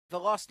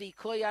Velocity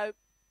Cleo,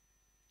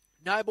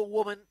 Noble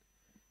Woman,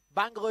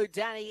 Bungaloo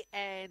Danny,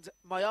 and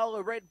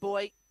Myola Red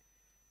Boy.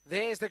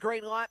 There's the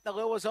green light. The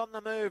lure's on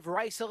the move.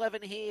 Race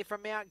 11 here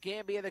from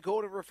Mt-Gambier, the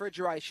Gordon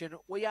Refrigeration.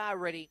 We are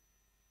ready.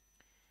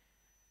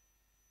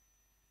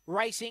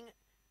 Racing.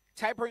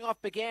 Tapering off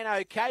began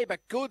okay, but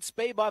good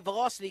speed by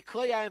Velocity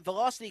Cleo, and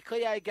Velocity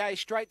Cleo goes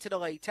straight to the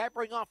lead.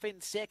 Tapering off in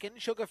second,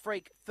 Sugar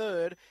Freak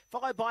third,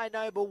 followed by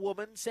Noble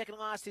Woman. Second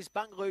last is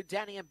Bungaloo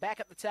Danny, and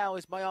back at the tail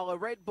is Myola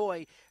Red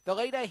Boy. The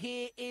leader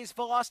here is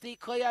Velocity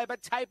Cleo,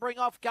 but tapering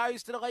off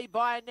goes to the lead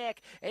by a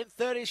neck. In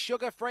third is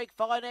Sugar Freak,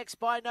 followed next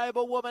by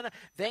Noble Woman.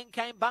 Then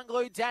came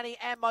Bungaloo Danny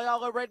and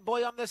Myola Red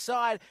Boy on the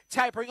side.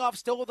 Tapering off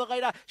still the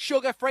leader.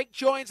 Sugar Freak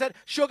joins it.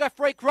 Sugar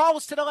Freak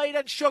rolls to the lead,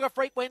 and Sugar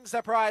Freak wins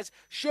the prize.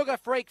 Sugar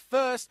Freak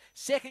first.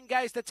 Second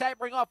goes to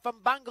tapering off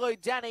from Bungaloo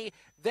Danny.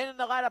 Then in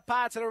the latter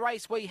parts of the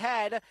race we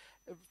had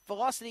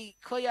Velocity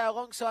Cleo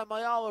alongside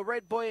Myola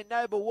Red Boy and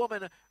Noble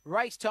Woman.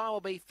 Race time will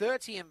be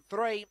 30 and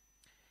 3.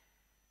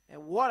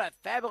 And what a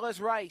fabulous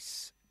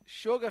race.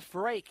 Sugar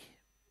Freak,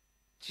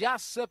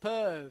 just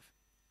superb.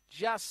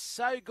 Just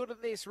so good in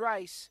this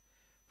race.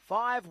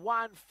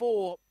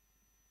 5:14.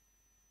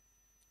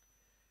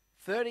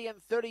 30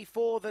 and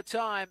 34 the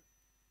time.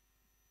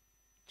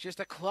 Just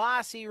a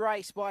classy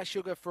race by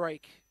Sugar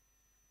Freak.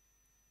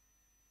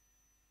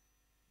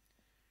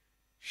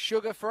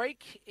 Sugar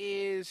Freak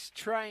is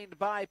trained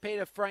by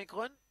Peter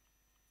Franklin.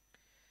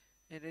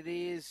 And it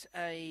is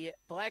a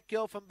black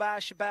girl from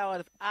Barsha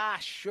Ballard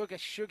of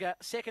Sugar.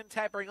 Second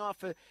tapering off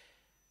for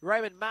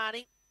Raymond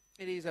Marnie.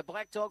 It is a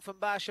black dog from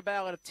Barsha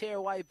Ballard of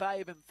Tearaway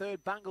Babe. And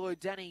third, Bungaloo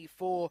Danny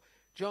for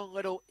John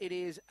Little. It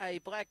is a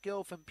black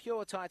girl from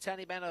Pure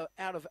Titanium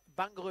out of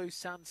Bungaloo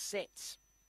Sunsets.